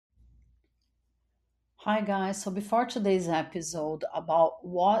Hi, guys. So, before today's episode about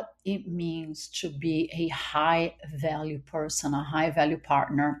what it means to be a high value person, a high value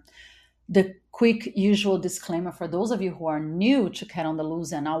partner, the quick usual disclaimer for those of you who are new to Cat on the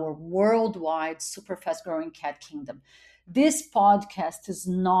Loose and our worldwide super fast growing cat kingdom. This podcast is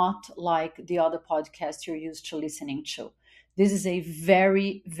not like the other podcast you're used to listening to. This is a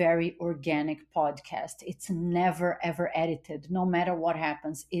very, very organic podcast. It's never ever edited, no matter what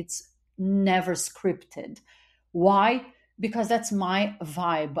happens. It's never scripted. Why? Because that's my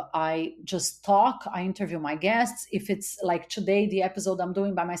vibe. I just talk, I interview my guests. If it's like today, the episode I'm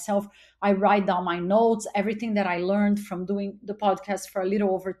doing by myself, I write down my notes, everything that I learned from doing the podcast for a little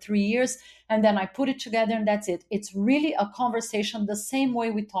over 3 years, and then I put it together, and that's it. It's really a conversation the same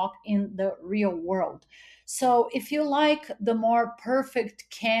way we talk in the real world. So if you like the more perfect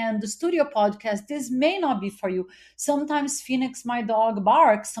canned studio podcast, this may not be for you. Sometimes Phoenix, my dog,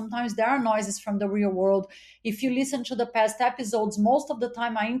 barks. Sometimes there are noises from the real world. If you listen to the past episodes, most of the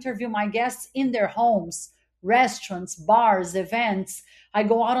time I interview my guests in their homes, restaurants, bars, events. I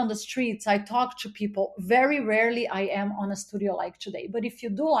go out on the streets, I talk to people. Very rarely I am on a studio like today. But if you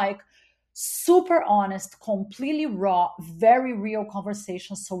do like super honest, completely raw, very real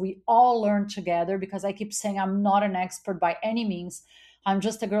conversations, so we all learn together, because I keep saying I'm not an expert by any means. I'm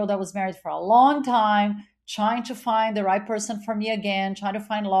just a girl that was married for a long time, trying to find the right person for me again, trying to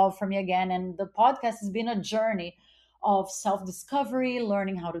find love for me again. And the podcast has been a journey of self discovery,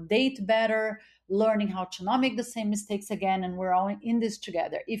 learning how to date better, learning how to not make the same mistakes again. And we're all in this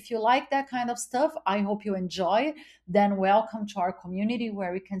together. If you like that kind of stuff, I hope you enjoy. Then welcome to our community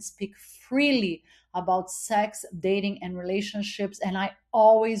where we can speak freely about sex, dating, and relationships. And I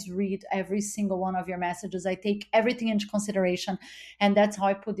always read every single one of your messages. I take everything into consideration. And that's how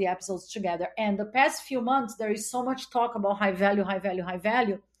I put the episodes together. And the past few months, there is so much talk about high value, high value, high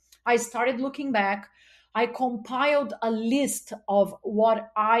value. I started looking back. I compiled a list of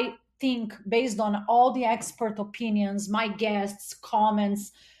what I think, based on all the expert opinions, my guests,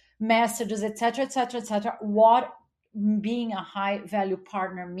 comments, messages, etc., etc., etc., what being a high value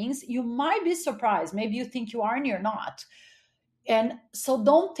partner means. You might be surprised. Maybe you think you are and you're not. And so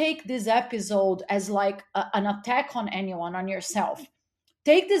don't take this episode as like an attack on anyone, on yourself.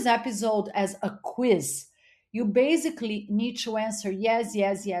 Take this episode as a quiz. You basically need to answer yes,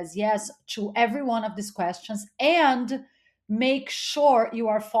 yes, yes, yes to every one of these questions, and make sure you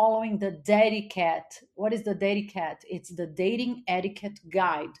are following the Dedicat. What is the Dedicat? It's the dating etiquette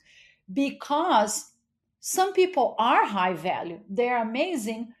guide. Because some people are high value, they're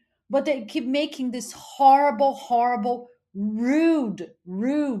amazing, but they keep making this horrible, horrible, rude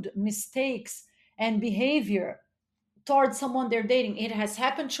mistakes and behavior towards someone they're dating. It has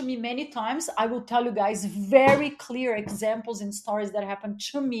happened to me many times. I will tell you guys very clear examples and stories that happened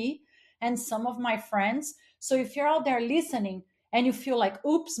to me and some of my friends. So if you're out there listening and you feel like,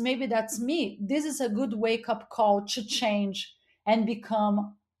 oops, maybe that's me, this is a good wake up call to change and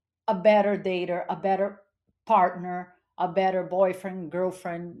become a better dater, a better partner, a better boyfriend,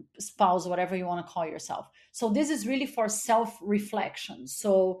 girlfriend, spouse, whatever you want to call yourself. So this is really for self reflection.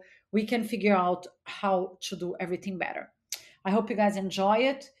 So we can figure out how to do everything better. I hope you guys enjoy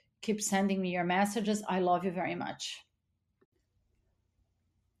it. Keep sending me your messages. I love you very much.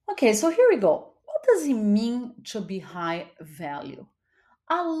 Okay, so here we go. What does it mean to be high value?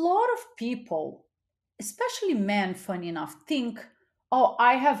 A lot of people, especially men, funny enough, think, oh,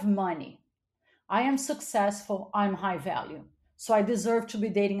 I have money, I am successful, I'm high value, so I deserve to be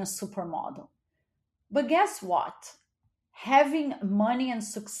dating a supermodel. But guess what? Having money and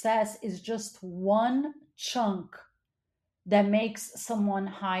success is just one chunk that makes someone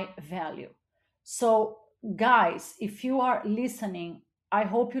high value. So, guys, if you are listening, I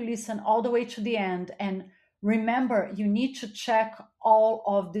hope you listen all the way to the end. And remember, you need to check all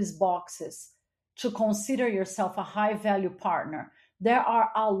of these boxes to consider yourself a high value partner. There are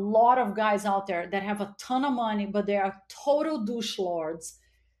a lot of guys out there that have a ton of money, but they are total douche lords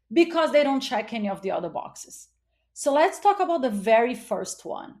because they don't check any of the other boxes. So let's talk about the very first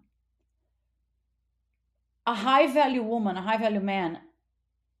one. A high value woman, a high value man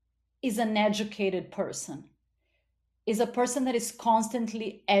is an educated person, is a person that is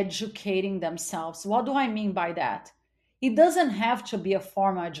constantly educating themselves. What do I mean by that? It doesn't have to be a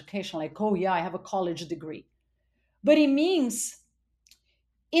formal education, like, oh, yeah, I have a college degree. But it means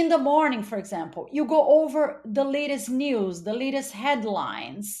in the morning, for example, you go over the latest news, the latest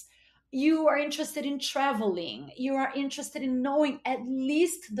headlines. You are interested in traveling. You are interested in knowing at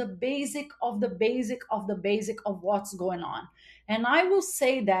least the basic of the basic of the basic of what's going on. And I will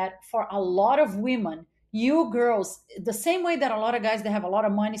say that for a lot of women, you girls, the same way that a lot of guys that have a lot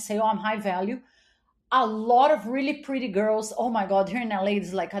of money say, oh, I'm high value, a lot of really pretty girls. Oh my God, here in LA,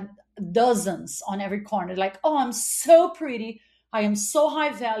 there's like dozens on every corner. Like, oh, I'm so pretty. I am so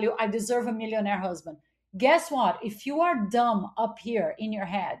high value. I deserve a millionaire husband. Guess what? If you are dumb up here in your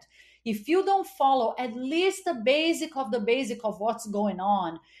head, if you don't follow at least the basic of what's going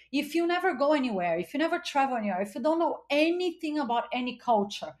on, if you never go anywhere, if you never travel anywhere, if you don't know anything about any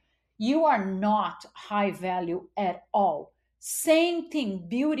culture, you are not high value at all. Same thing,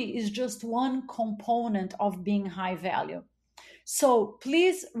 beauty is just one component of being high value. So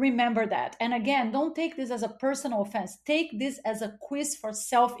please remember that. And again, don't take this as a personal offense. Take this as a quiz for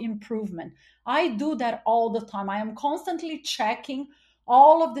self improvement. I do that all the time. I am constantly checking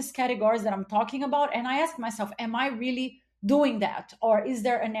all of these categories that I'm talking about. And I ask myself, am I really doing that? Or is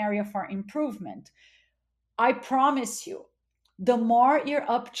there an area for improvement? I promise you, the more you're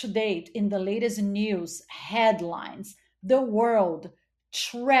up to date in the latest news, headlines, the world,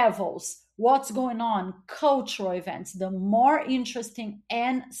 travels, what's going on, cultural events, the more interesting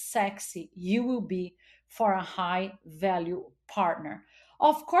and sexy you will be for a high value partner.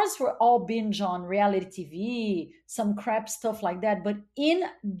 Of course, we're all binge on reality TV, some crap stuff like that, but in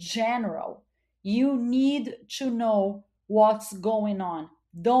general, you need to know what's going on.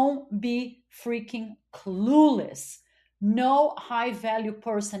 Don't be freaking clueless. No high value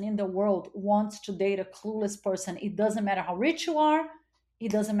person in the world wants to date a clueless person. It doesn't matter how rich you are,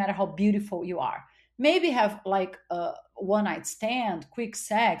 it doesn't matter how beautiful you are. Maybe have like a one night stand, quick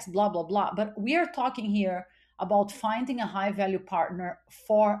sex, blah, blah, blah. But we are talking here about finding a high value partner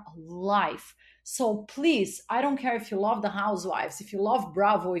for life. So please, I don't care if you love the Housewives, if you love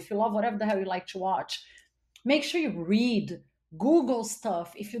Bravo, if you love whatever the hell you like to watch, make sure you read, Google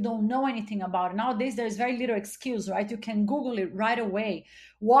stuff if you don't know anything about it. Nowadays there's very little excuse, right? You can Google it right away.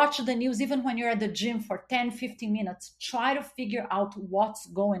 Watch the news even when you're at the gym for 10, 15 minutes. Try to figure out what's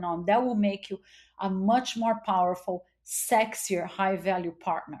going on. That will make you a much more powerful, sexier, high value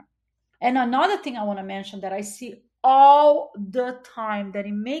partner. And another thing I want to mention that I see all the time that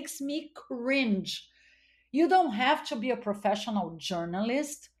it makes me cringe. You don't have to be a professional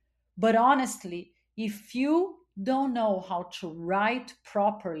journalist, but honestly, if you don't know how to write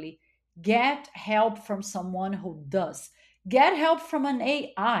properly, get help from someone who does. Get help from an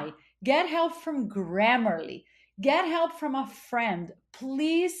AI. Get help from Grammarly. Get help from a friend.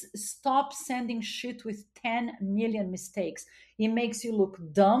 Please stop sending shit with 10 million mistakes. It makes you look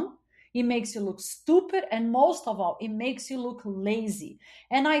dumb. It makes you look stupid. And most of all, it makes you look lazy.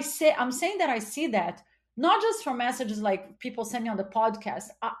 And I'm saying that I see that not just from messages like people send me on the podcast.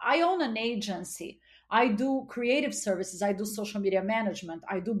 I own an agency. I do creative services. I do social media management.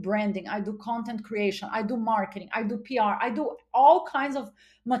 I do branding. I do content creation. I do marketing. I do PR. I do all kinds of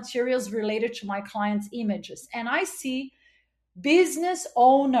materials related to my clients' images. And I see business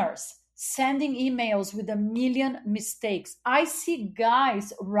owners sending emails with a million mistakes. I see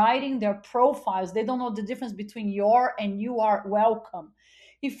guys writing their profiles. They don't know the difference between your and you are welcome.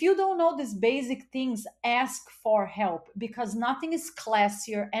 If you don't know these basic things, ask for help because nothing is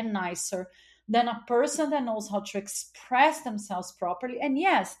classier and nicer than a person that knows how to express themselves properly. And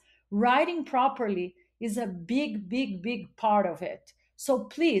yes, writing properly is a big, big, big part of it. So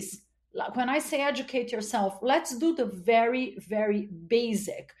please, like when I say educate yourself, let's do the very, very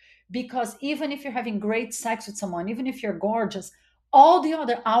basic. Because even if you're having great sex with someone, even if you're gorgeous, all the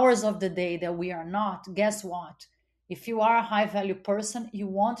other hours of the day that we are not, guess what? If you are a high value person, you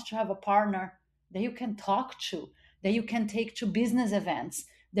want to have a partner that you can talk to, that you can take to business events,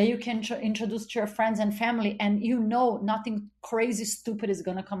 that you can introduce to your friends and family, and you know nothing crazy, stupid is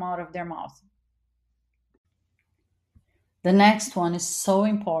going to come out of their mouth. The next one is so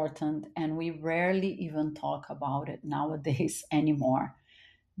important, and we rarely even talk about it nowadays anymore.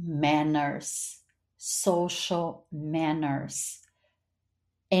 Manners, social manners.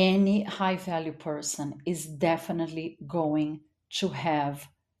 Any high value person is definitely going to have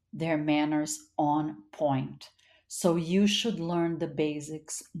their manners on point. So you should learn the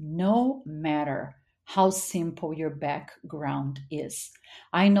basics no matter how simple your background is.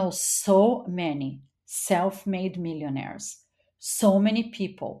 I know so many self made millionaires, so many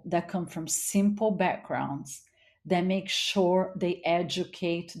people that come from simple backgrounds that make sure they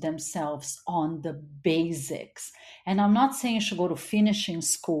educate themselves on the basics. And I'm not saying you should go to finishing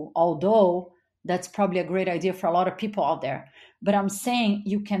school, although that's probably a great idea for a lot of people out there. But I'm saying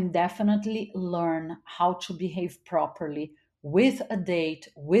you can definitely learn how to behave properly with a date,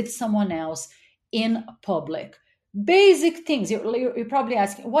 with someone else in public. Basic things. You're probably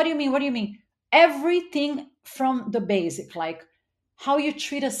asking, what do you mean? What do you mean? Everything from the basic, like how you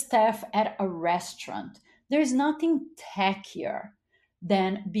treat a staff at a restaurant. There's nothing tackier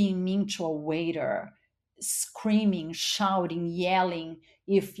than being mean to a waiter, screaming, shouting, yelling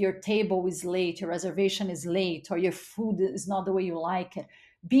if your table is late, your reservation is late, or your food is not the way you like it.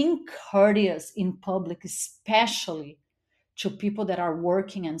 Being courteous in public, especially to people that are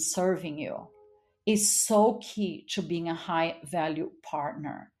working and serving you, is so key to being a high value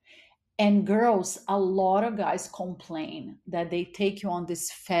partner. And girls, a lot of guys complain that they take you on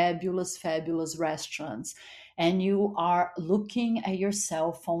these fabulous, fabulous restaurants and you are looking at your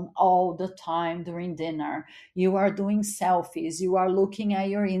cell phone all the time during dinner. You are doing selfies. You are looking at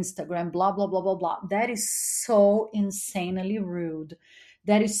your Instagram, blah, blah, blah, blah, blah. That is so insanely rude.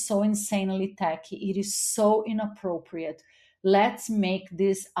 That is so insanely tacky. It is so inappropriate. Let's make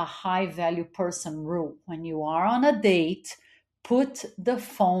this a high value person rule. When you are on a date, put the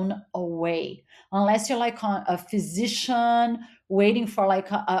phone away unless you're like a physician waiting for like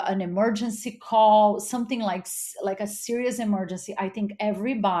an emergency call, something like a serious emergency. I think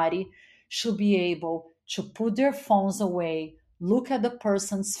everybody should be able to put their phones away, look at the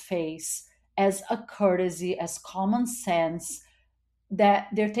person's face as a courtesy, as common sense, that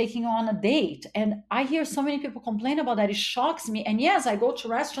they're taking on a date. And I hear so many people complain about that. It shocks me. And yes, I go to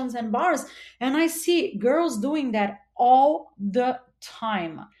restaurants and bars and I see girls doing that all the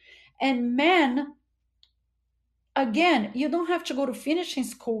time. And men, again, you don't have to go to finishing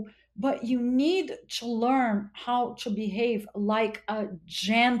school, but you need to learn how to behave like a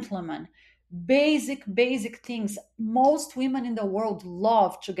gentleman. Basic things. Most women in the world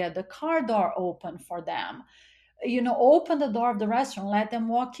love to get the car door open for them. Open the door of the restaurant, let them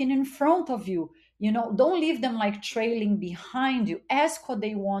walk in front of you. Don't leave them like trailing behind you. Ask what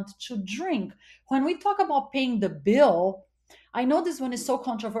they want to drink. When we talk about paying the bill, I know this one is so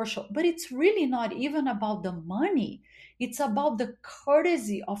controversial, but it's really not even about the money. It's about the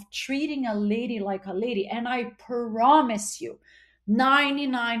courtesy of treating a lady like a lady. And I promise you,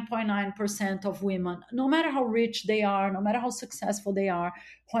 99.9% of women, no matter how rich they are, no matter how successful they are,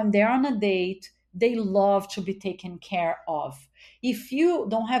 when they're on a date, they love to be taken care of. If you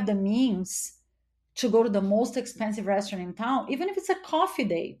don't have the means to go to the most expensive restaurant in town, even if it's a coffee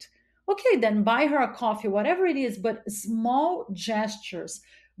date, okay, then buy her a coffee, whatever it is. But small gestures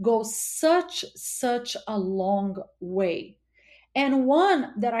go such a long way. And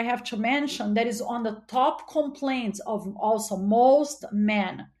one that I have to mention that is on the top complaints of also most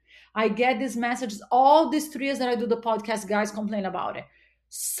men. I get these messages, all these 3 years that I do the podcast, guys complain about it.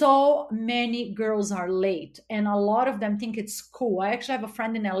 So many girls are late, and a lot of them think it's cool. I actually have a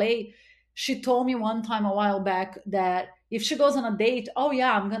friend in LA. She told me one time a while back that if she goes on a date, oh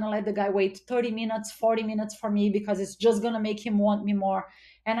yeah, I'm gonna let the guy wait 30 minutes, 40 minutes for me because it's just gonna make him want me more.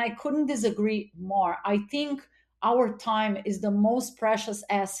 And I couldn't disagree more. I think our time is the most precious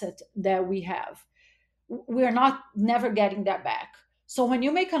asset that we have. We're not never getting that back. So when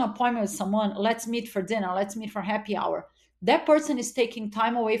you make an appointment with someone, let's meet for dinner, let's meet for happy hour, that person is taking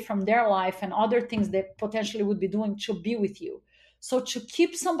time away from their life and other things they potentially would be doing to be with you. So to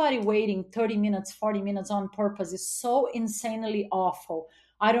keep somebody waiting 30 minutes, 40 minutes on purpose is so insanely awful.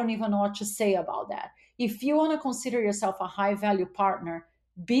 I don't even know what to say about that. If you want to consider yourself a high value partner,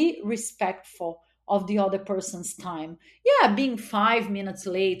 be respectful of the other person's time. Yeah, being 5 minutes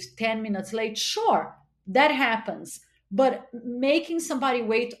late, 10 minutes late, sure, that happens. But making somebody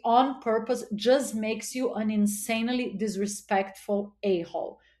wait on purpose just makes you an insanely disrespectful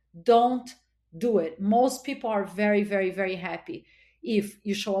a-hole. Don't do it. Most people are very, very, very happy if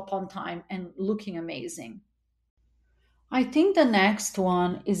you show up on time and looking amazing. I think the next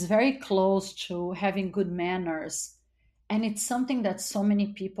one is very close to having good manners, and it's something that so many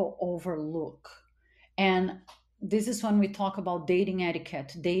people overlook. And this is when we talk about dating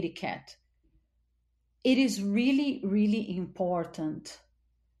etiquette, date etiquette. It is really, really important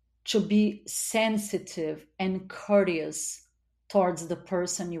to be sensitive and courteous towards the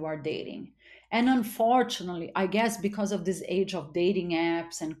person you are dating. And unfortunately, I guess because of this age of dating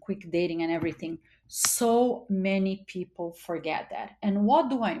apps and quick dating and everything, so many people forget that. And what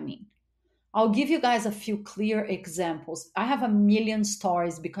do I mean? I'll give you guys a few clear examples. I have a million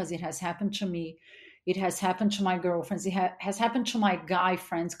stories because it has happened to me. It has happened to my girlfriends. It has happened to my guy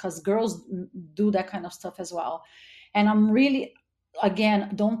friends because girls do that kind of stuff as well. And I'm really,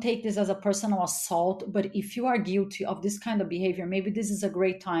 again, don't take this as a personal assault, but if you are guilty of this kind of behavior, maybe this is a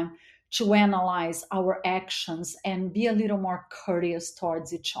great time to analyze our actions and be a little more courteous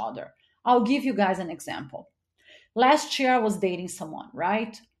towards each other. I'll give you guys an example. Last year, I was dating someone,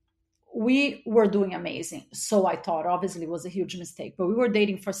 right? We were doing amazing. So I thought, obviously, it was a huge mistake, but we were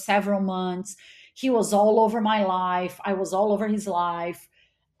dating for several months. He was all over my life. I was all over his life.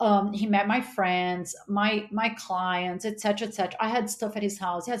 He met my friends, my clients, etc., etc. I had stuff at his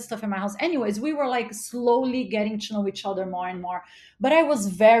house. He had stuff at my house. Anyways, we were like slowly getting to know each other more and more. But I was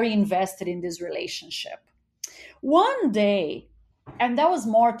very invested in this relationship. One day, and that was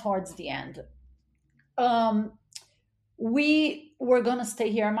more towards the end. Um, we were gonna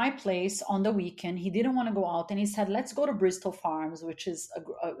stay here at my place on the weekend. He didn't want to go out, and he said, "Let's go to Bristol Farms, which is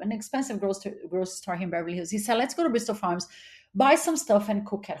an expensive grocery store here in Beverly Hills." He said, "Let's go to Bristol Farms, buy some stuff, and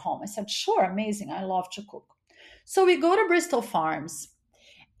cook at home." I said, "Sure, amazing. I love to cook." So we go to Bristol Farms,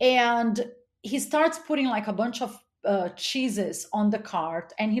 and he starts putting like a bunch of cheeses on the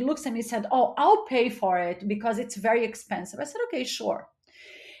cart, and he looks at me and said, "Oh, I'll pay for it because it's very expensive." I said, "Okay, sure."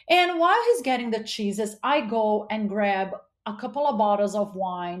 And while he's getting the cheeses, I go and grab a couple of bottles of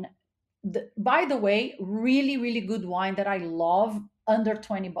wine. By the way, really, really good wine that I love, under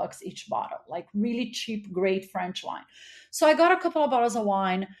 20 bucks each bottle, like really cheap, great French wine. So I got a couple of bottles of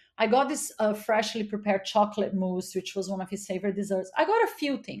wine. I got this freshly prepared chocolate mousse, which was one of his favorite desserts. I got a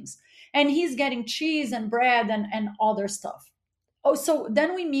few things. And he's getting cheese and bread and other stuff. Oh, so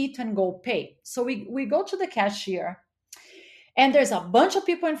then we meet and go pay. So we go to the cashier, and there's a bunch of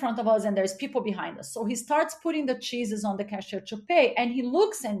people in front of us and there's people behind us. So he starts putting the cheeses on the cashier to pay. And he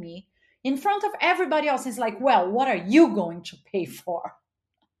looks at me in front of everybody else. He's like, "Well, what are you going to pay for?"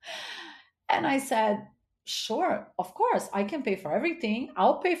 And I said, "Sure, of course, I can pay for everything.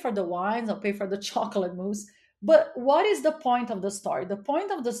 I'll pay for the wines, I'll pay for the chocolate mousse." But what is the point of the story? The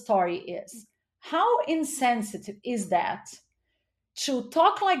point of the story is, how insensitive is that to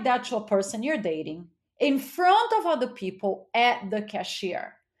talk like that to a person you're dating in front of other people at the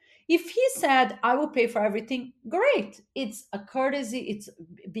cashier? If he said, "I will pay for everything," great. It's a courtesy, it's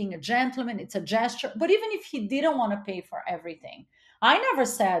being a gentleman, it's a gesture. But even if he didn't want to pay for everything, I never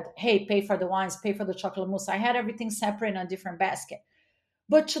said, "Hey, pay for the wines, pay for the chocolate mousse." I had everything separate in a different basket.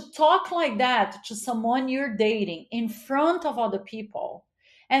 But to talk like that to someone you're dating in front of other people,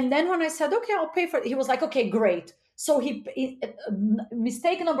 and then when I said, "Okay, I'll pay for it," he was like, "Okay, great." So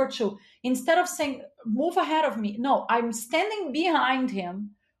mistake number two, instead of saying, "Move ahead of me," no, I'm standing behind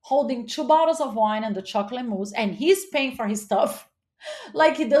him holding two bottles of wine and the chocolate mousse, and he's paying for his stuff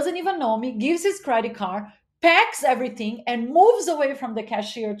like he doesn't even know me, gives his credit card, packs everything, and moves away from the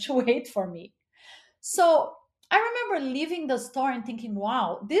cashier to wait for me. So I remember leaving the store and thinking,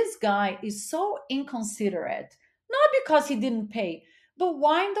 wow, this guy is so inconsiderate. Not because he didn't pay, but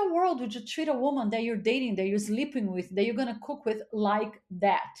why in the world would you treat a woman that you're dating, that you're sleeping with, that you're going to cook with like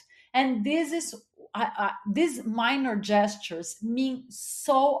that? And these minor gestures mean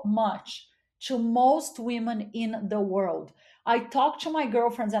so much to most women in the world. I talk to my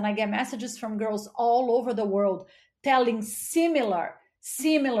girlfriends and I get messages from girls all over the world telling similar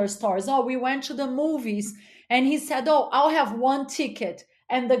stories. "Oh, we went to the movies and he said, 'Oh, I'll have one ticket.'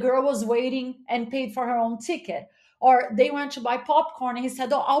 And the girl was waiting and paid for her own ticket." Or they went to buy popcorn and he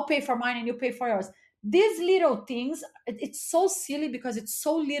said, "Oh, I'll pay for mine and you pay for yours." These little things, it's so silly because it's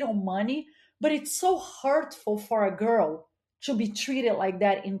so little money, but it's so hurtful for a girl to be treated like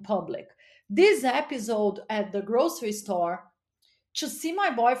that in public. This episode at the grocery store, to see my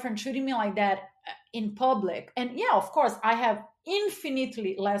boyfriend treating me like that in public. And yeah, of course, I have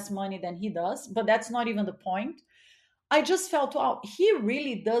infinitely less money than he does, but that's not even the point. I just felt, wow, he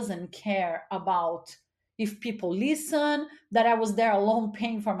really doesn't care about if people listen, that I was there alone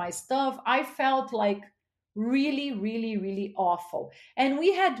paying for my stuff. I felt like really, really, really awful. And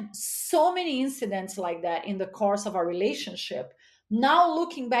we had so many incidents like that in the course of our relationship. Now,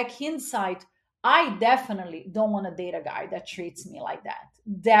 looking back hindsight, I definitely don't want to date a guy that treats me like that.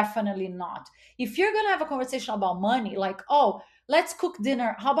 Definitely not. If you're going to have a conversation about money, like, "Oh, let's cook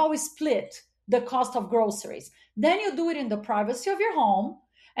dinner. How about we split the cost of groceries?" Then you do it in the privacy of your home.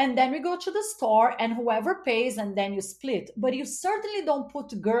 And then we go to the store and whoever pays, and then you split. But you certainly don't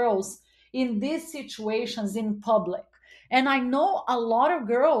put girls in these situations in public. And I know a lot of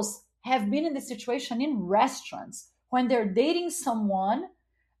girls have been in this situation in restaurants when they're dating someone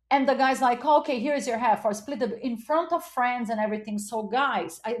and the guy's like, "Oh, okay, here's your half," or split it in front of friends and everything. So,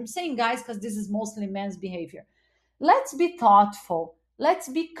 guys, I'm saying guys because this is mostly men's behavior. Let's be thoughtful. Let's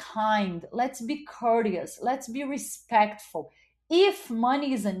be kind. Let's be courteous. Let's be respectful. If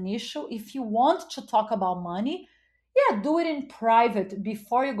money is an issue, if you want to talk about money, yeah, do it in private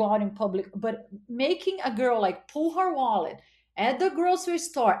before you go out in public. But making a girl like pull her wallet at the grocery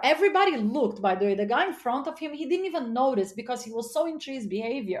store, everybody looked, by the way. The guy in front of him, he didn't even notice because he was so into his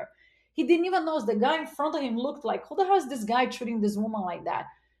behavior. He didn't even notice. The guy in front of him looked like, who the hell is this guy treating this woman like that?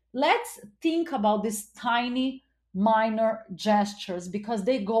 Let's think about these tiny, minor gestures because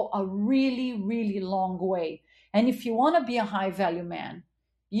they go a really, really long way. And if you want to be a high value man,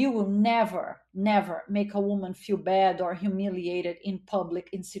 You will never, never make a woman feel bad or humiliated in public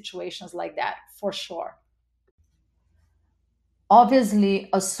in situations like that, for sure. Obviously,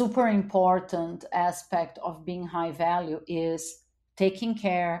 a super important aspect of being high value is taking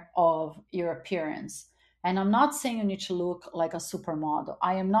care of your appearance. And I'm not saying you need to look like a supermodel.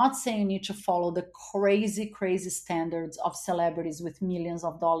 I am not saying you need to follow the crazy, crazy standards of celebrities with millions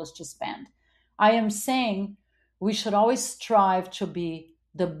of dollars to spend. I am saying we should always strive to be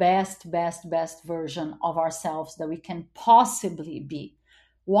the best, best, best version of ourselves that we can possibly be.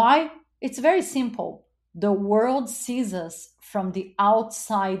 Why? It's very simple. The world sees us from the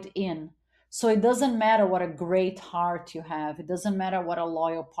outside in. So it doesn't matter what a great heart you have. It doesn't matter what a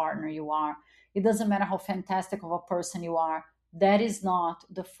loyal partner you are. It doesn't matter how fantastic of a person you are. That is not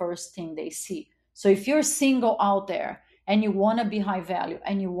the first thing they see. So if you're single out there and you want to be high value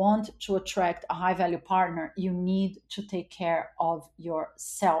and you want to attract a high value partner, you need to take care of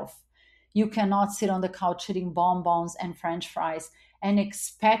yourself. You cannot sit on the couch eating bonbons and french fries and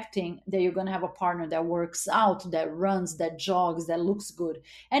expecting that you're going to have a partner that works out, that runs, that jogs, that looks good.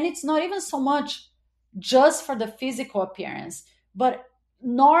 And it's not even so much just for the physical appearance, but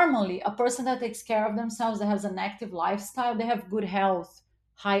normally a person that takes care of themselves, that has an active lifestyle, they have good health,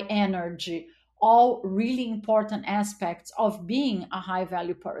 high energy, all really important aspects of being a high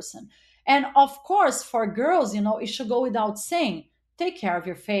value person. And of course, for girls, it should go without saying, take care of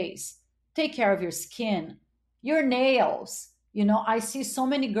your face, take care of your skin, your nails. I see so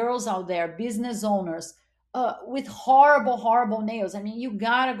many girls out there, business owners, with horrible, horrible nails. I mean, you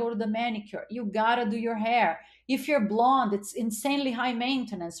gotta go to the manicure, you gotta do your hair. If you're blonde, it's insanely high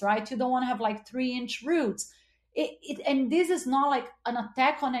maintenance, right? You don't want to have like 3-inch roots. And this is not like an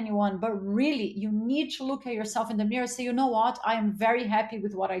attack on anyone, but really, you need to look at yourself in the mirror and say, you know what? I am very happy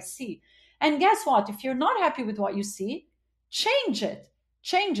with what I see. And guess what? If you're not happy with what you see, change it.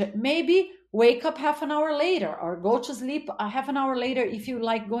 Change it. Maybe wake up half an hour later or go to sleep a half an hour later if you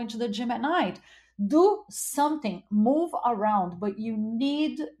like going to the gym at night. Do something, move around, but you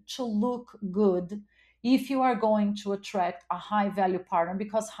need to look good if you are going to attract a high value partner,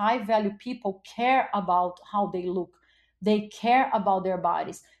 because high value people care about how they look. They care about their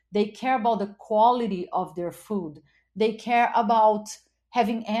bodies. They care about the quality of their food. They care about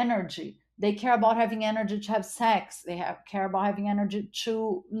having energy. They care about having energy to have sex. Care about having energy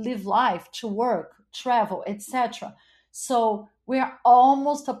to live life, to work, travel, etc. So we are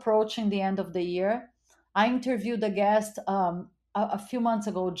almost approaching the end of the year. I interviewed a guest a few months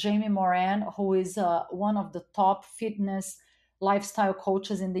ago, Jamie Moran, who is one of the top fitness lifestyle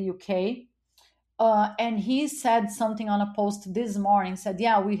coaches in the UK. And he said something on a post this morning, said,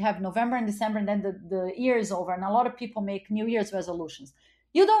 yeah, we have November and December, and then the year is over. And a lot of people make New Year's resolutions.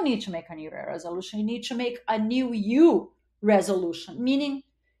 You don't need to make a New Year resolution. You need to make a new you resolution, meaning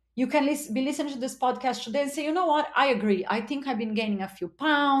you can be listening to this podcast today and say, you know what? I agree. I think I've been gaining a few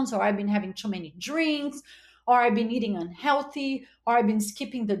pounds, or I've been having too many drinks, or I've been eating unhealthy, or I've been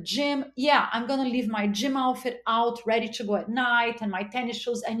skipping the gym. Yeah, I'm going to leave my gym outfit out, ready to go at night, and my tennis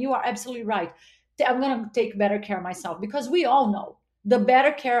shoes. And you are absolutely right. I'm going to take better care of myself, because we all know the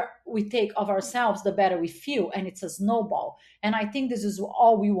better care we take of ourselves, the better we feel. And it's a snowball. And I think this is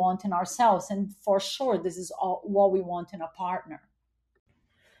all we want in ourselves. And for sure, this is all what we want in a partner.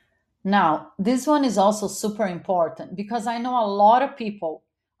 Now, this one is also super important because I know a lot of people,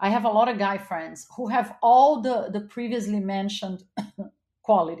 I have a lot of guy friends who have all the previously mentioned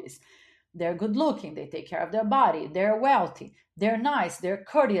qualities. They're good looking, they take care of their body, they're wealthy, they're nice, they're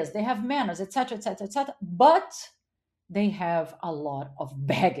courteous, they have manners, etc., etc., etc. But they have a lot of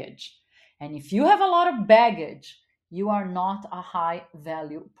baggage. And if you have a lot of baggage, you are not a high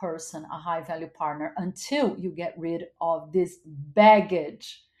value person, a high value partner until you get rid of this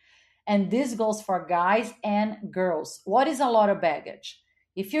baggage. And this goes for guys and girls. What is a lot of baggage?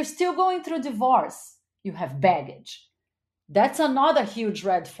 If you're still going through divorce, you have baggage. That's another huge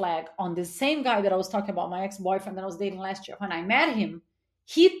red flag on the same guy that I was talking about, my ex boyfriend that I was dating last year. When I met him,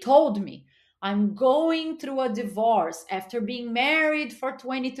 he told me, I'm going through a divorce after being married for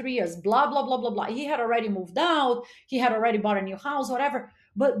 23 years, blah, blah, blah, blah, blah. He had already moved out, he had already bought a new house, whatever.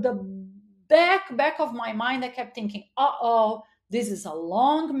 But the back of my mind, I kept thinking, uh-oh, this is a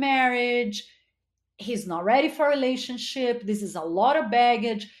long marriage. He's not ready for a relationship. This is a lot of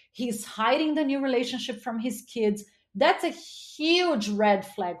baggage. He's hiding the new relationship from his kids. That's a huge red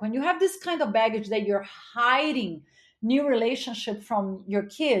flag. When you have this kind of baggage that you're hiding new relationship from your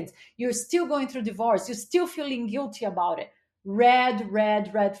kids, you're still going through divorce, you're still feeling guilty about it.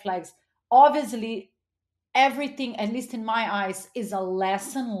 Red flags. Obviously, everything, at least in my eyes, is a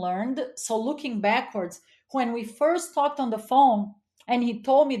lesson learned. So looking backwards, when we first talked on the phone, And he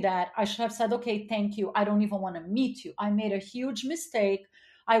told me that I should have said, okay, thank you. I don't even want to meet you. I made a huge mistake.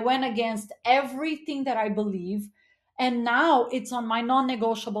 I went against everything that I believe. And now it's on my non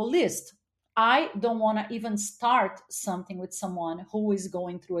negotiable list. I don't want to even start something with someone who is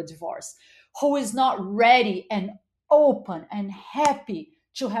going through a divorce, who is not ready and open and happy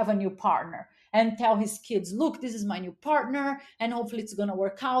to have a new partner and tell his kids, look, this is my new partner, and hopefully it's going to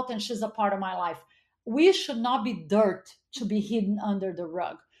work out, and she's a part of my life. We should not be dirt to be hidden under the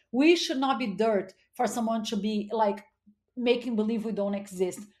rug. We should not be dirt for someone to be like making believe we don't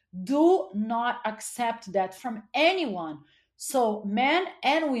exist. Do not accept that from anyone. So, men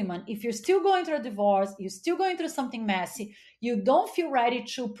and women, if you're still going through a divorce, you're still going through something messy, you don't feel ready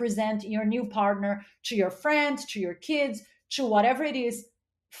to present your new partner to your friends, to your kids, to whatever it is,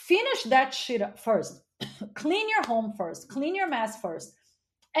 finish that shit up first. Clean your home first, clean your mess first,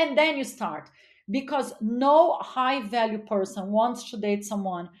 and then you start, because no high value person wants to date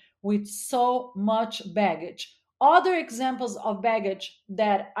someone with so much baggage. Other examples of baggage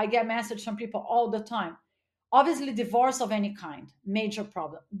that I get messages from people all the time: obviously divorce of any kind, major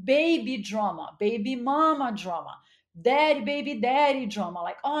problem; baby drama, baby mama drama; daddy baby daddy drama,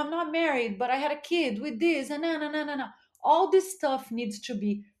 like, oh, I'm not married but I had a kid with this, and no no no no no. All this stuff needs to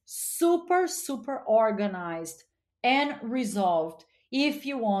be super super organized and resolved if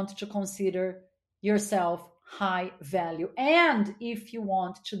you want to consider yourself high value, and if you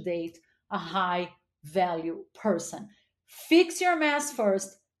want to date a high value person. Fix your mess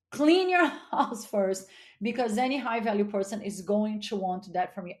first, clean your house first, because any high value person is going to want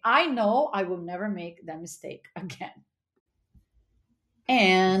that from you. I know I will never make that mistake again.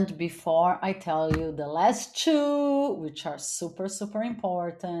 And before I tell you the last two, which are super, super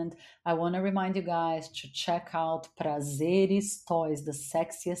important, I want to remind you guys to check out Prazeres Toys, the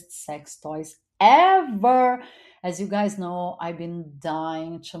sexiest sex toys ever. As you guys know, I've been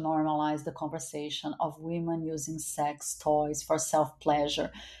dying to normalize the conversation of women using sex toys for self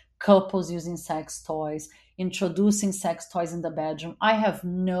pleasure, couples using sex toys, introducing sex toys in the bedroom. I have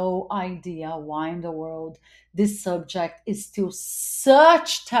no idea why in the world this subject is still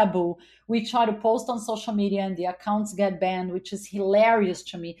such taboo. We try to post on social media and the accounts get banned, which is hilarious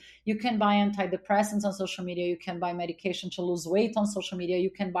to me. You can buy antidepressants on social media, you can buy medication to lose weight on social media,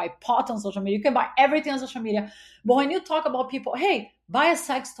 you can buy pot on social media, you can buy everything on social media. But when you talk about people, hey, buy a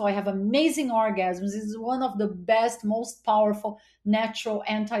sex toy, have amazing orgasms, this is one of the best, most powerful natural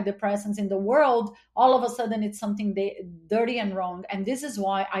antidepressants in the world, all of a sudden it's something dirty and wrong. And this is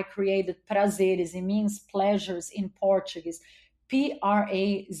why I created prazeres. It means pleasures in Portuguese.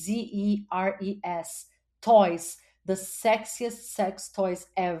 Prazeres, toys, the sexiest sex toys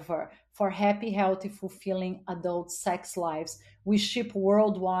ever for happy, healthy, fulfilling adult sex lives. We ship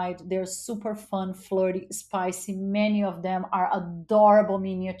worldwide. They're super fun, flirty, spicy. Many of them are adorable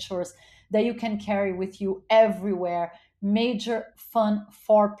miniatures that you can carry with you everywhere. Major fun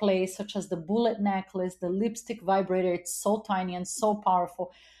foreplay, such as the bullet necklace, the lipstick vibrator. It's so tiny and so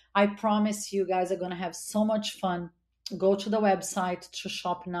powerful. I promise you guys are going to have so much fun. Go to the website to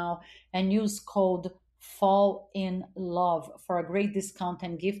shop now and use code fall in love for a great discount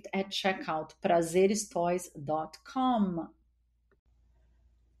and gift at checkout. prazerestoys.com.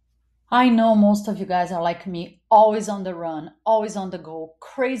 I know most of you guys are like me, always on the run, always on the go,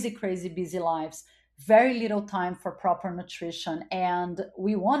 crazy, crazy busy lives, very little time for proper nutrition, and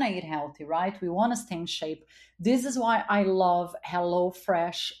we want to eat healthy, right? We want to stay in shape. This is why I love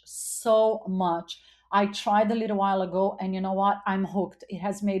HelloFresh so much. I tried a little while ago, and you know what? I'm hooked. It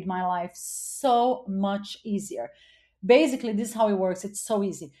has made my life so much easier. Basically, this is how it works. It's so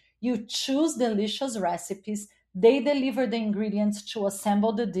easy. You choose delicious recipes, they deliver the ingredients to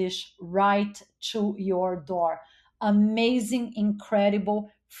assemble the dish right to your door. Amazing,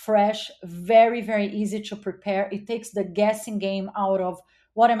 incredible, fresh, very, very easy to prepare. It takes the guessing game out of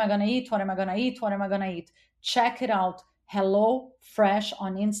what am I going to eat? What am I going to eat? What am I going to eat? Check it out. Hello Fresh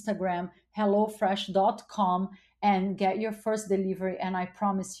on Instagram, hellofresh.com, and get your first delivery. And I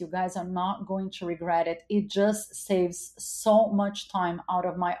promise you guys are not going to regret it. It just saves so much time out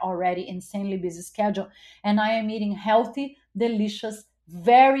of my already insanely busy schedule, and I am eating healthy, delicious,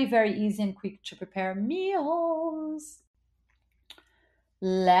 very, very easy and quick to prepare meals.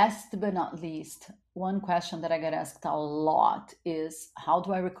 Last but not least, one question that I get asked a lot is, how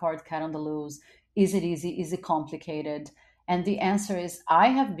do I record Cat on the Loose? Is it easy? Is it complicated? And the answer is, I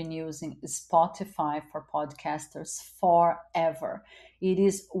have been using Spotify for podcasters forever. It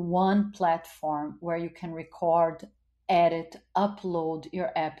is one platform where you can record, edit, upload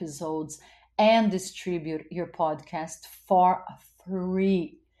your episodes, and distribute your podcast for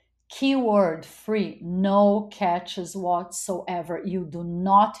free. Keyword free, no catches whatsoever. You do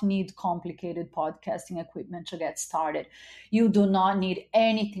not need complicated podcasting equipment to get started. You do not need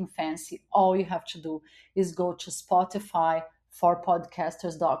anything fancy. All you have to do is go to Spotify for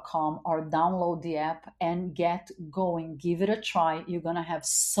podcasters.com or download the app and get going. Give it a try. You're going to have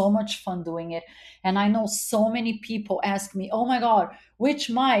so much fun doing it. And I know so many people ask me, oh my God, which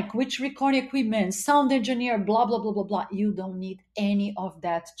mic, which recording equipment, sound engineer, blah, blah, blah, blah, blah. You don't need any of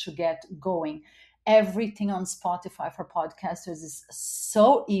that to get going. Everything on Spotify for podcasters is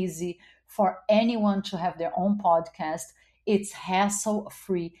so easy for anyone to have their own podcast. It's hassle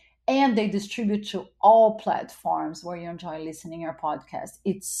free and they distribute to all platforms where you enjoy listening your podcast.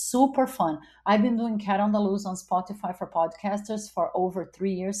 It's super fun. I've been doing Cat on the Loose on Spotify for podcasters for over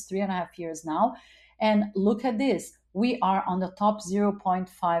 3 years, 3.5 years now. And look at this. We are on the top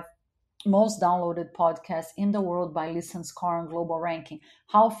 0.5 most downloaded podcasts in the world by Listen Score and global ranking.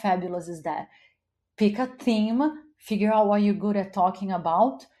 How fabulous is that? Pick a theme, figure out what you're good at talking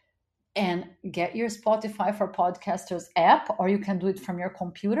about, and get your Spotify for Podcasters app, or you can do it from your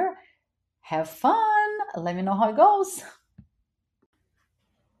computer. Have fun. Let me know how it goes.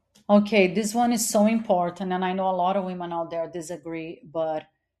 Okay, this one is so important, and I know a lot of women out there disagree, but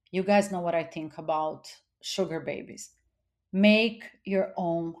you guys know what I think about sugar babies. Make your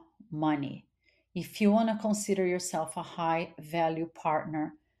own money. If you want to consider yourself a high value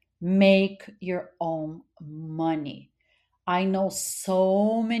partner, make your own money. I know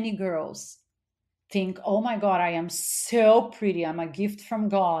so many girls think, oh my God, I am so pretty. I'm a gift from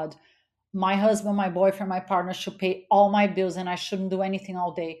God. My husband, my boyfriend, my partner should pay all my bills and I shouldn't do anything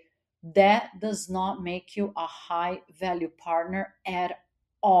all day. That does not make you a high value partner at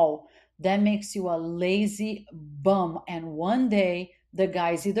all. That makes you a lazy bum. And one day the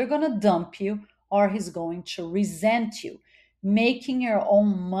guy's either going to dump you or he's going to resent you. Making your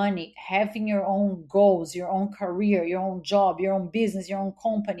own money, having your own goals, your own career, your own job, your own business, your own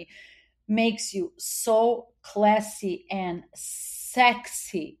company makes you so classy and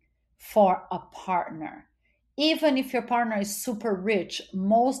sexy for a partner. Even if your partner is super rich,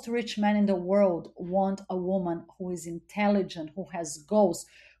 most rich men in the world want a woman who is intelligent, who has goals,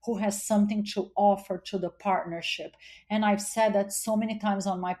 who has something to offer to the partnership. And I've said that so many times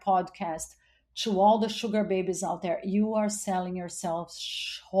on my podcast to all the sugar babies out there, you are selling yourselves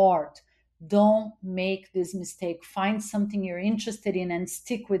short. Don't make this mistake. Find something you're interested in and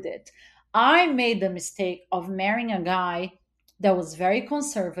stick with it. I made the mistake of marrying a guy that was very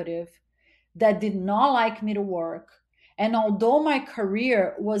conservative, that did not like me to work. And although my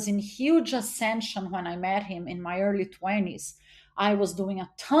career was in huge ascension when I met him in my early 20s, I was doing a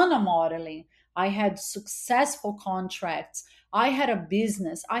ton of modeling. I had successful contracts. I had a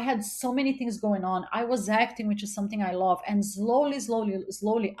business. I had so many things going on. I was acting, which is something I love. And slowly, slowly,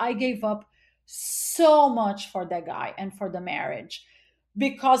 slowly, I gave up so much for that guy and for the marriage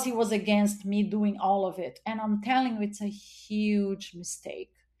because he was against me doing all of it. And I'm telling you, it's a huge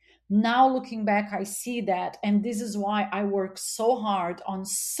mistake. Now looking back, I see that. And this is why I work so hard on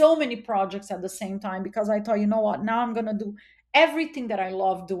so many projects at the same time, because I thought, you know what, now I'm going to do everything that I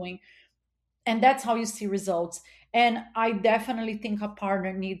love doing. And that's how you see results. And I definitely think a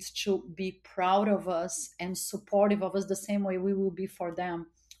partner needs to be proud of us and supportive of us the same way we will be for them.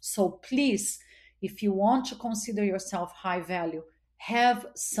 So please, if you want to consider yourself high value, have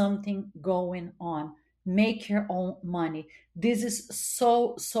something going on. Make your own money. This is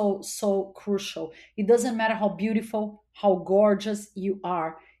so, so, so crucial. It doesn't matter how beautiful, how gorgeous you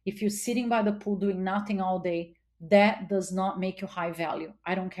are. If you're sitting by the pool doing nothing all day, that does not make you high value.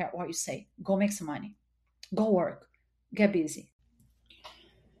 I don't care what you say. Go make some money. Go work. Get busy.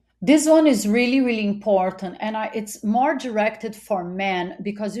 This one is really, really important. And it's more directed for men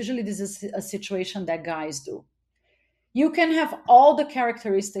because usually this is a situation that guys do. You can have all the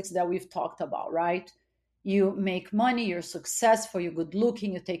characteristics that we've talked about, right? You make money, you're successful, you're good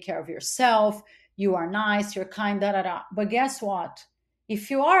looking, you take care of yourself, you are nice, you're kind, da da da. But guess what? If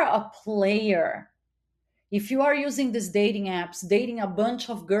you are a player, if you are using these dating apps, dating a bunch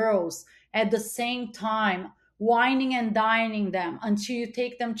of girls at the same time, whining and dining them until you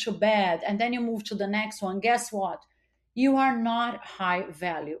take them to bed, and then you move to the next one, guess what? You are not high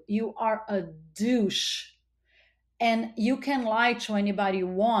value. You are a douche. And you can lie to anybody you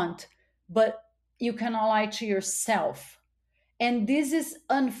want, but you cannot lie to yourself. And this is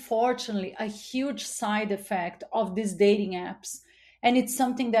unfortunately a huge side effect of these dating apps. And it's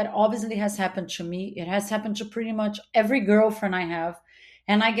something that obviously has happened to me. It has happened to pretty much every girlfriend I have.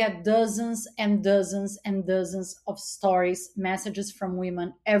 And I get dozens and dozens and dozens of stories, messages from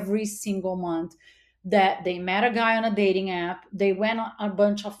women every single month that they met a guy on a dating app, they went on a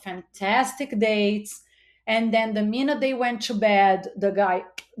bunch of fantastic dates, and then the minute they went to bed, the guy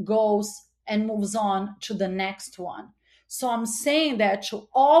goes and moves on to the next one. So I'm saying that to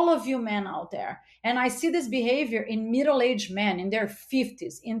all of you men out there, and I see this behavior in middle aged men in their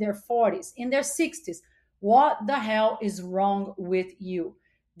 50s, in their 40s, in their 60s. What the hell is wrong with you?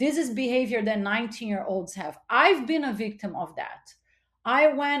 This is behavior that 19-year-olds have. I've been a victim of that. I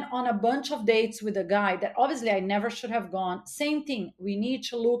went on a bunch of dates with a guy that obviously I never should have gone. Same thing. We need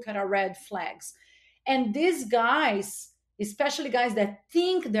to look at our red flags. And these guys, especially guys that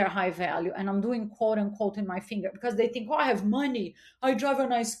think they're high value, and I'm doing quote unquote in my finger because they think, oh, I have money, I drive a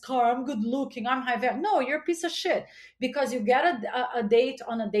nice car, I'm good looking, I'm high value. No, you're a piece of shit because you get a date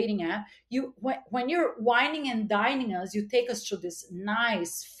on a dating app. You when you're whining and dining us, you take us to these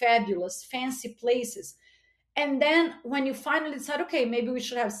nice, fabulous, fancy places. And then when you finally decide, okay, maybe we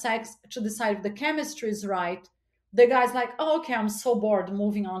should have sex to decide if the chemistry is right, the guy's like, oh, okay, I'm so bored,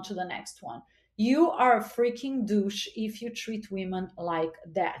 moving on to the next one. You are a freaking douche if you treat women like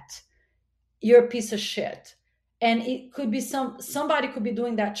that. You're a piece of shit. And it could be somebody could be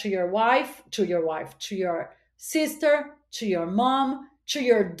doing that to your wife, to your sister, to your mom, to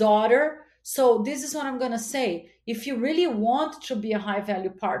your daughter. So this is what I'm going to say. If you really want to be a high value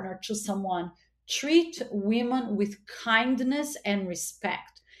partner to someone, treat women with kindness and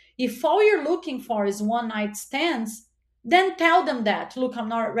respect. If all you're looking for is one night stands, then tell them that. Look, I'm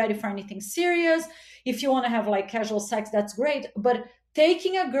not ready for anything serious. If you want to have like casual sex, that's great. But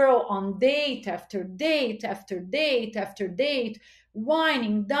taking a girl on date after date after date after date,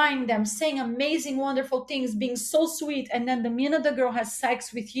 whining, dining them, saying amazing, wonderful things, being so sweet, and then the minute the girl has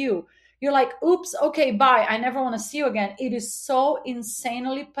sex with you, you're like, oops, okay, bye. I never want to see you again. It is so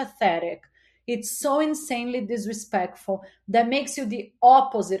insanely pathetic. It's so insanely disrespectful that makes you the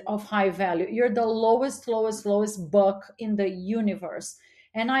opposite of high value. You're the lowest, lowest, lowest buck in the universe.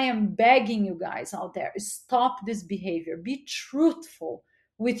 And I am begging you guys out there, stop this behavior. Be truthful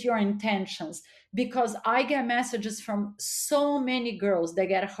with your intentions because I get messages from so many girls that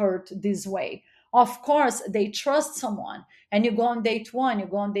get hurt this way. Of course, they trust someone and you go on date one, you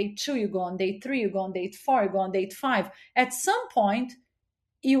go on date two, you go on date three, you go on date four, you go on date five. At some point,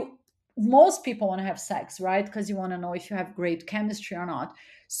 you most people want to have sex, right? Because you want to know if you have great chemistry or not.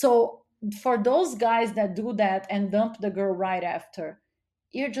 So for those guys that do that and dump the girl right after,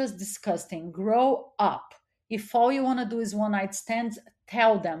 you're just disgusting. Grow up. If all you want to do is one night stands,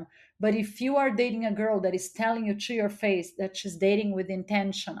 tell them. But if you are dating a girl that is telling you to your face that she's dating with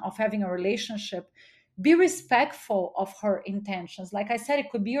intention of having a relationship, be respectful of her intentions. Like I said, it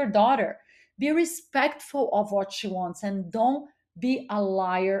could be your daughter. Be respectful of what she wants and don't be a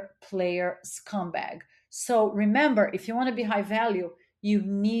liar, player, scumbag. So remember, if you want to be high value, you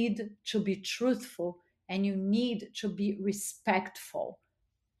need to be truthful and you need to be respectful.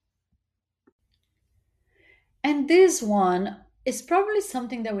 And this one is probably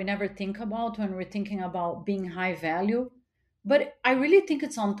something that we never think about when we're thinking about being high value, but I really think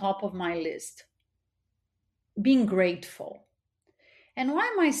it's on top of my list. Being grateful. And why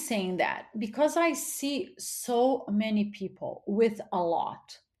am I saying that? Because I see so many people with a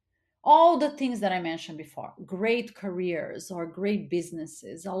lot. All the things that I mentioned before, great careers or great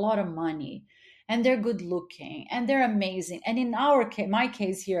businesses, a lot of money, and they're good looking and they're amazing. And in our case, my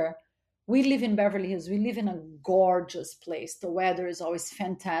case here, we live in Beverly Hills. We live in a gorgeous place. The weather is always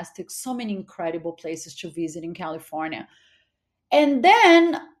fantastic. So many incredible places to visit in California. And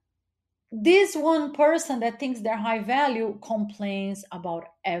then this one person that thinks they're high value complains about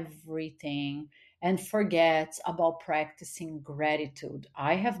everything and forgets about practicing gratitude.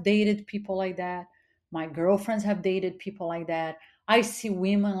 I have dated people like that. My girlfriends have dated people like that. I see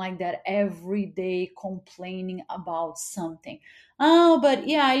women like that every day complaining about something. Oh, but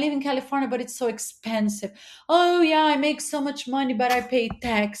yeah, I live in California, but it's so expensive. Oh, yeah, I make so much money, but I pay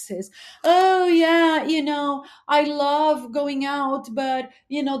taxes. Oh, yeah, I love going out, but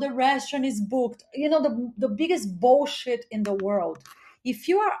the restaurant is booked. The biggest bullshit in the world. If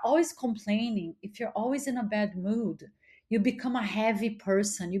you are always complaining, if you're always in a bad mood, you become a heavy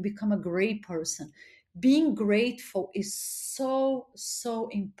person, you become a gray person. Being grateful is so, so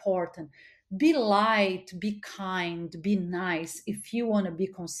important. Be light, be kind, be nice if you want to be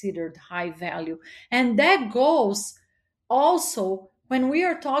considered high value. And that goes also when we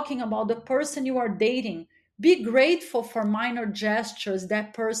are talking about the person you are dating. Be grateful for minor gestures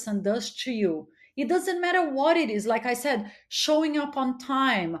that person does to you. It doesn't matter what it is. Like I said, showing up on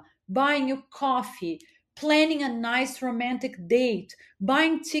time, buying you coffee, planning a nice romantic date,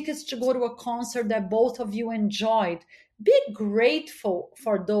 buying tickets to go to a concert that both of you enjoyed. Be grateful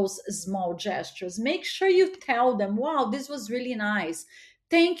for those small gestures. Make sure you tell them, wow, this was really nice.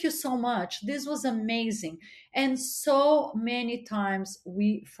 Thank you so much. This was amazing. And so many times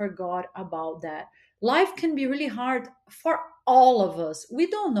we forgot about that. Life can be really hard for all of us. We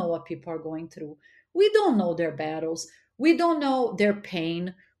don't know what people are going through. We don't know their battles. We don't know their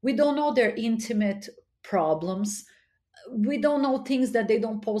pain. We don't know their intimate problems. We don't know things that they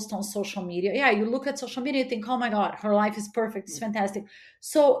don't post on social media. Yeah, you look at social media, you think, oh my God, her life is perfect, it's fantastic.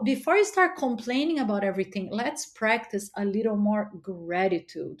 So before you start complaining about everything, let's practice a little more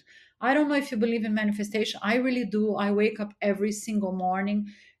gratitude. I don't know if you believe in manifestation. I really do. I wake up every single morning,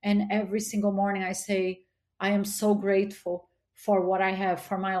 and every single morning I say, I am so grateful for what I have,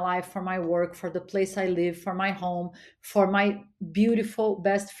 for my life, for my work, for the place I live, for my home, for my beautiful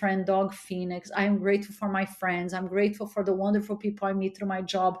best friend dog Phoenix. I am grateful for my friends. I'm grateful for the wonderful people I meet through my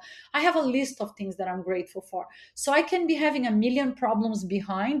job. I have a list of things that I'm grateful for. So I can be having a million problems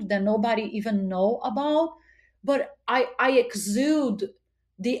behind that nobody even know about, but I exude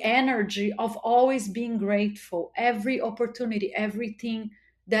the energy of always being grateful every opportunity, everything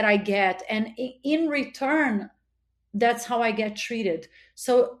that I get, and in return that's how I get treated.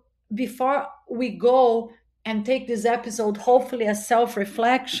 So before we go and take this episode, hopefully a self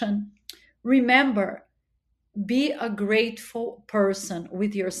reflection, remember, be a grateful person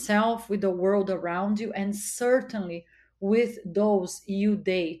with yourself, with the world around you, and certainly with those you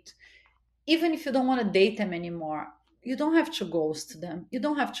date. Even if you don't want to date them anymore, you don't have to ghost them. You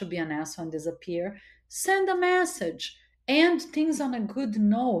don't have to be an asshole and disappear. Send a message, and things on a good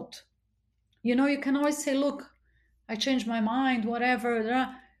note. You can always say, look, I changed my mind, whatever.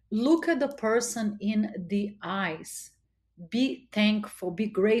 Look at the person in the eyes. Be thankful, be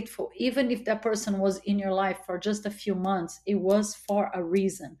grateful. Even if that person was in your life for just a few months, it was for a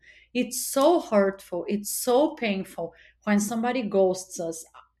reason. It's so hurtful, it's so painful when somebody ghosts us.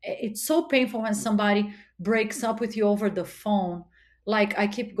 It's so painful when somebody breaks up with you over the phone. Like, I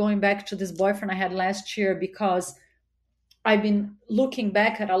keep going back to this boyfriend I had last year because I've been looking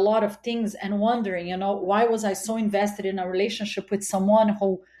back at a lot of things and wondering, why was I so invested in a relationship with someone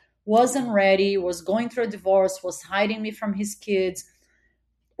who wasn't ready, was going through a divorce, was hiding me from his kids,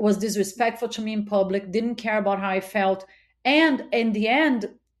 was disrespectful to me in public, didn't care about how I felt. And in the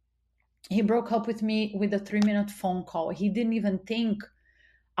end, he broke up with me with a 3-minute phone call. He didn't even think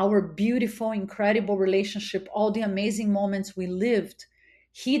our beautiful, incredible relationship, all the amazing moments we lived,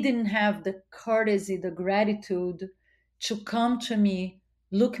 he didn't have the courtesy, the gratitude to come to me,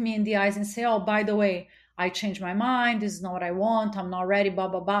 look me in the eyes, and say, oh, by the way, I changed my mind. This is not what I want. I'm not ready, blah,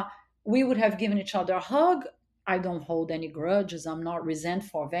 blah, blah. We would have given each other a hug. I don't hold any grudges. I'm not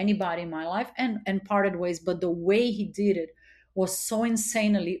resentful of anybody in my life, and parted ways. But the way he did it was so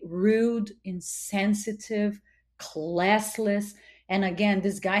insanely rude, insensitive, classless. And again,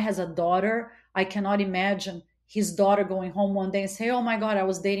 this guy has a daughter. I cannot imagine his daughter going home one day and say, oh my God, I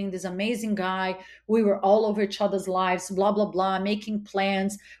was dating this amazing guy. We were all over each other's lives, blah, blah, blah, making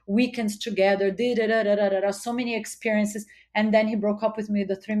plans, weekends together, so many experiences. And then he broke up with me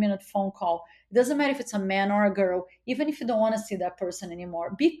with a 3-minute phone call. It doesn't matter if it's a man or a girl, even if you don't want to see that person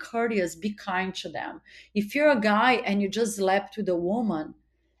anymore, be courteous, be kind to them. If you're a guy and you just slept with a woman,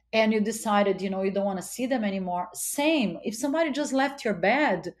 and you decided you don't want to see them anymore, same. If somebody just left your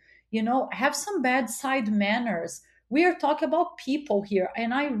bed, have some bedside manners. We are talking about people here,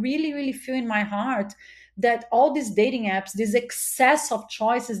 and I really really feel in my heart that all these dating apps, this excess of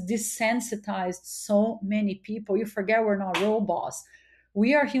choices, desensitized so many people. You forget we're not robots.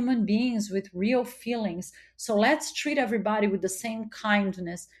 We are human beings with real feelings. So let's treat everybody with the same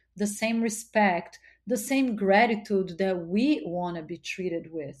kindness, the same respect, the same gratitude that we want to be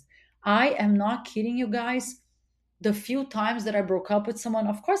treated with. I am not kidding you guys. The few times that I broke up with someone,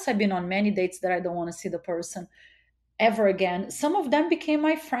 of course, I've been on many dates that I don't want to see the person ever again. Some of them became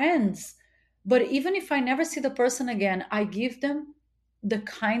my friends. But even if I never see the person again, I give them the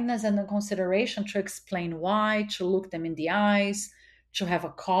kindness and the consideration to explain why, to look them in the eyes, to have a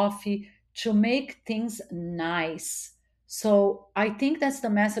coffee, to make things nice. So I think that's the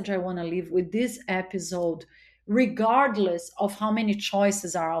message I want to leave with this episode. Regardless of how many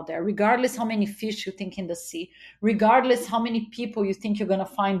choices are out there, regardless how many fish you think in the sea, regardless how many people you think you're going to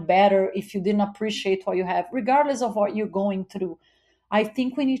find better if you didn't appreciate what you have, regardless of what you're going through, I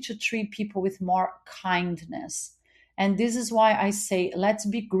think we need to treat people with more kindness. And this is why I say, let's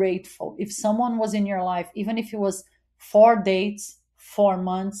be grateful. If someone was in your life, even if it was 4 dates, 4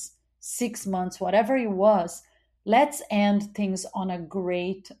 months, 6 months, whatever it was, let's end things on a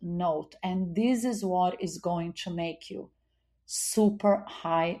great note. And this is what is going to make you super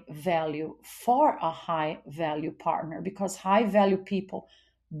high value for a high value partner, because high value people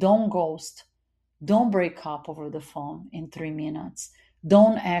don't ghost, don't break up over the phone in 3 minutes,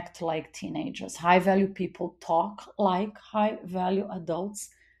 don't act like teenagers. High value people talk like high value adults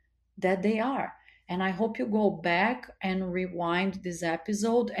that they are. And I hope you go back and rewind this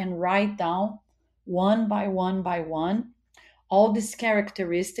episode and write down one by one all these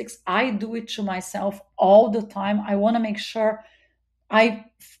characteristics. I do it to myself all the time. I want to make sure I,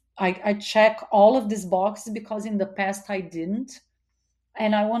 I check all of these boxes because in the past I didn't.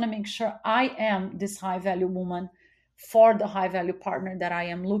 And I want to make sure I am this high value woman for the high value partner that I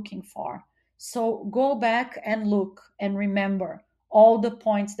am looking for. So go back and look and remember all the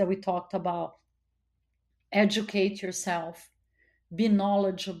points that we talked about. Educate yourself, be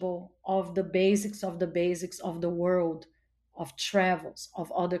knowledgeable of the basics of the basics of the world, of travels,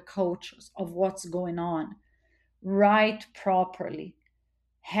 of other cultures, of what's going on. Write properly,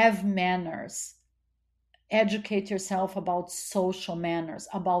 have manners, educate yourself about social manners,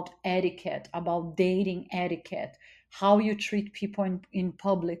 about etiquette, about dating etiquette. How you treat people in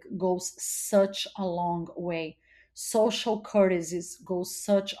public goes such a long way. Social courtesies go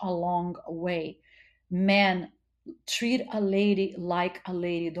such a long way. Men, treat a lady like a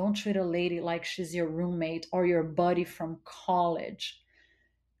lady. Don't treat a lady like she's your roommate or your buddy from college.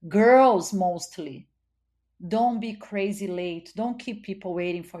 Girls, mostly, don't be crazy late. Don't keep people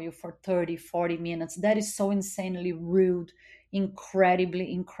waiting for you for 30, 40 minutes. That is so insanely rude,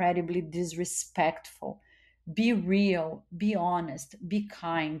 incredibly disrespectful. Be real, be honest, be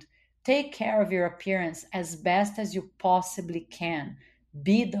kind. Take care of your appearance as best as you possibly can.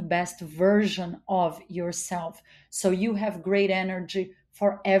 Be the best version of yourself so you have great energy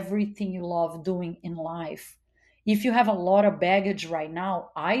for everything you love doing in life. If you have a lot of baggage right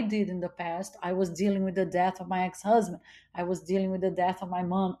now, I did in the past. I was dealing with the death of my ex-husband. I was dealing with the death of my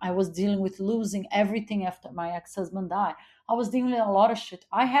mom. I was dealing with losing everything after my ex-husband died. I was dealing with a lot of shit.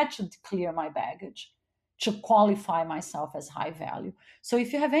 I had to clear my baggage to qualify myself as high value. So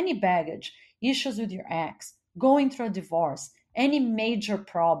if you have any baggage, issues with your ex, going through a divorce, any major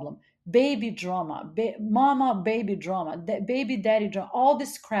problem, baby drama, mama baby drama, baby daddy drama, all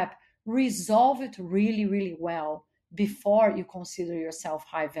this crap, resolve it really well before you consider yourself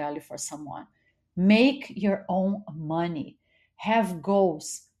high value for someone. Make your own money, have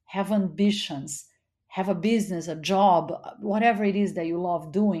goals, have ambitions, have a business, a job, whatever it is that you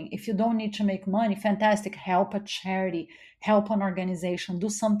love doing. If you don't need to make money, fantastic. Help a charity, help an organization, do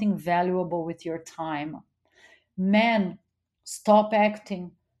something valuable with your time. Men, stop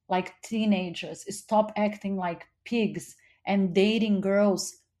acting like teenagers, stop acting like pigs and dating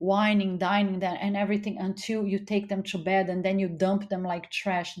girls, whining, dining them, and everything until you take them to bed and then you dump them like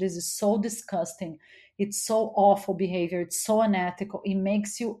trash. This is so disgusting. It's so awful behavior. It's so unethical. It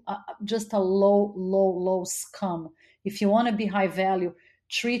makes you just a low scum. If you want to be high value,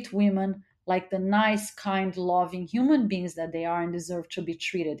 treat women like the nice, kind, loving human beings that they are and deserve to be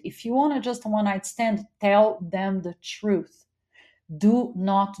treated. If you want to just a one night stand, tell them the truth. Do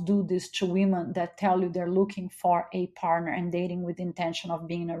not do this to women that tell you they're looking for a partner and dating with the intention of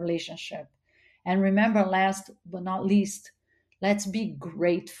being in a relationship. And remember, last but not least, let's be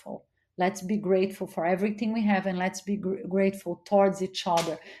grateful. Let's be grateful for everything we have and let's be grateful towards each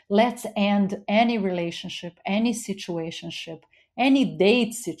other. Let's end any relationship, any situationship, any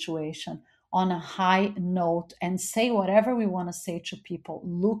date situation on a high note and say whatever we want to say to people,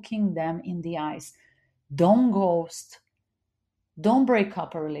 looking them in the eyes. Don't ghost. Don't break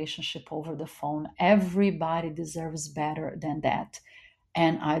up a relationship over the phone. Everybody deserves better than that.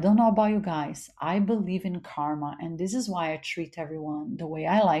 And I don't know about you guys. I believe in karma. And this is why I treat everyone the way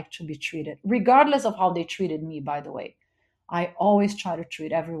I like to be treated, regardless of how they treated me, by the way. I always try to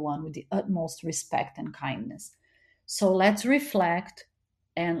treat everyone with the utmost respect and kindness. So let's reflect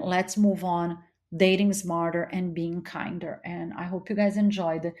and let's move on dating smarter and being kinder. And I hope you guys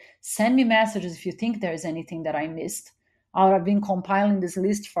enjoyed it. Send me messages if you think there's anything that I missed. I've been compiling this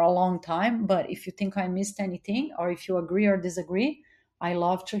list for a long time, but if you think I missed anything or if you agree or disagree, I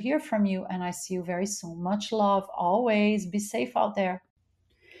love to hear from you and I see you very soon. Much love always. Be safe out there.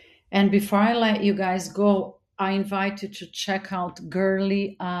 And before I let you guys go, I invite you to check out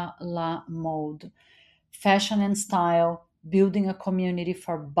Girly a la Mode. Fashion and style, building a community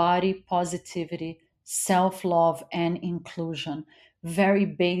for body positivity, self love, and inclusion. Very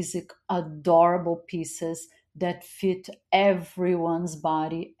basic, adorable pieces that fit everyone's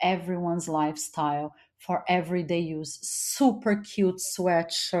body, everyone's lifestyle for everyday use. Super cute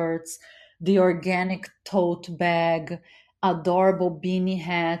sweatshirts, the organic tote bag, adorable beanie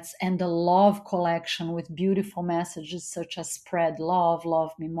hats, and the love collection with beautiful messages such as spread love,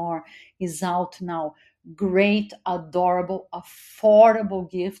 love me more is out now. Great, adorable, affordable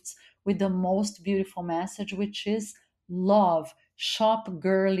gifts with the most beautiful message, which is love. Shop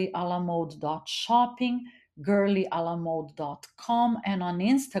girlyalamode.shopping, girlyalamode.com, and on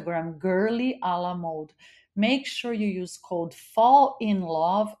Instagram, girlyalamode. Make sure you use code fall in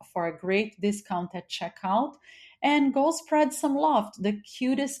love for a great discount at checkout, and go spread some love. The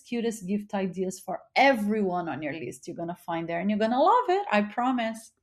cutest gift ideas for everyone on your list you're gonna find there, and you're gonna love it, I promise.